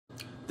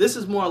This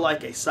is more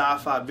like a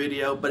sci-fi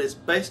video, but it's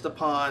based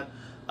upon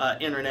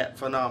internet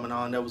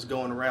phenomenon that was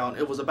going around.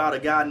 It was about a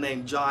guy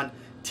named John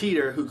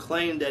Titor who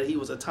claimed that he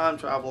was a time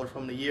traveler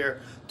from the year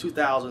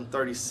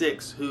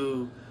 2036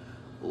 who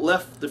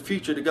left the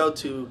future to go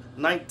to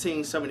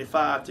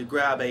 1975 to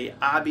grab a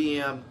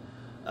IBM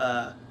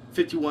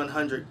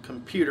 5100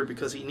 computer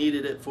because he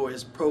needed it for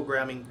his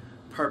programming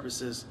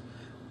purposes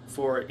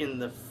for in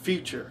the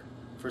future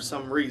for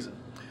some reason.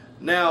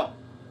 Now,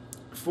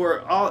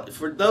 for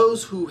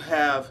those who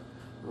have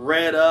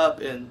read up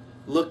and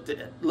looked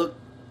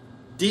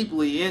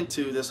deeply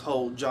into this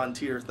whole John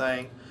Titor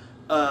thing,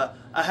 I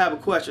have a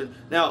question.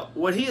 Now,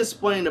 what he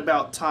explained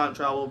about time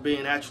travel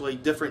being actually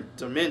different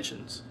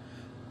dimensions,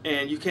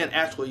 and you can't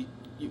actually,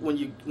 when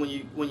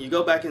you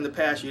go back in the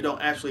past, you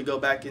don't actually go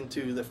back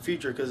into the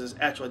future because it's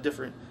actually a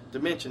different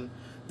dimension.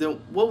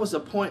 Then what was the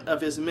point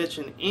of his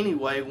mission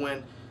anyway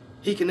when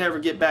he can never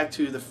get back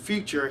to the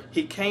future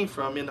he came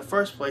from in the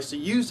first place to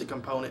use the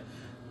component?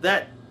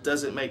 That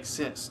doesn't make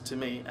sense to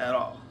me at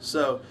all.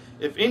 So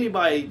if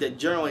anybody that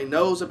generally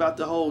knows about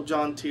the whole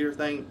John Titor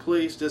thing,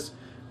 please just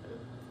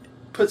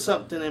put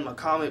something in my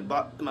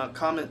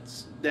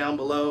comments down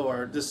below,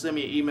 or just send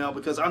me an email,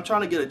 because I'm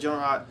trying to get a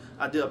general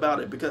idea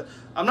about it, because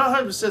I'm not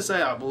 100%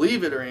 saying I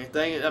believe it or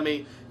anything. I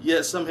mean,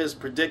 yes, some of his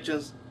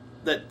predictions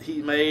that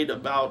he made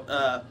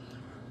about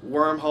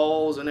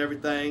wormholes and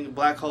everything,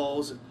 black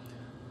holes,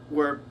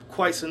 were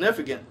quite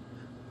significant,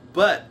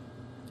 but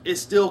it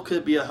still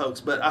could be a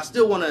hoax. But I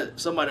still want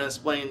somebody to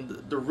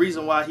explain the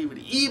reason why he would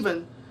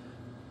even,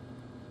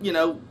 you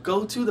know,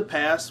 go to the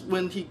past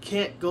when he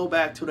can't go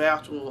back to the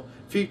actual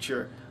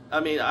future.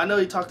 I mean, I know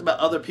he talked about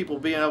other people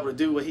being able to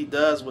do what he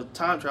does with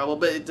time travel,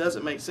 but it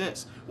doesn't make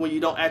sense when you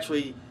don't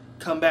actually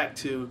come back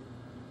to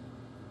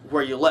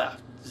where you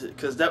left,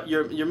 because that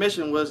your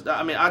mission was,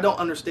 I mean, I don't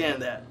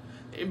understand that.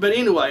 But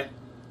anyway,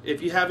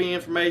 if you have any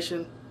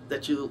information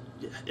that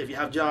if you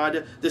have John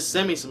idea, just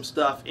send me some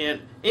stuff.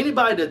 And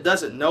anybody that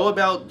doesn't know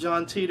about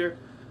John Titor,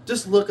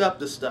 just look up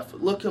this stuff.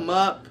 Look him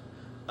up.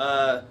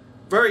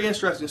 Very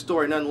interesting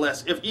story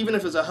nonetheless. Even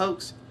if it's a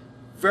hoax,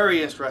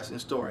 very interesting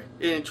story.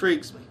 It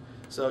intrigues me.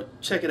 So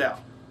check it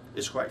out.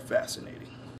 It's quite fascinating.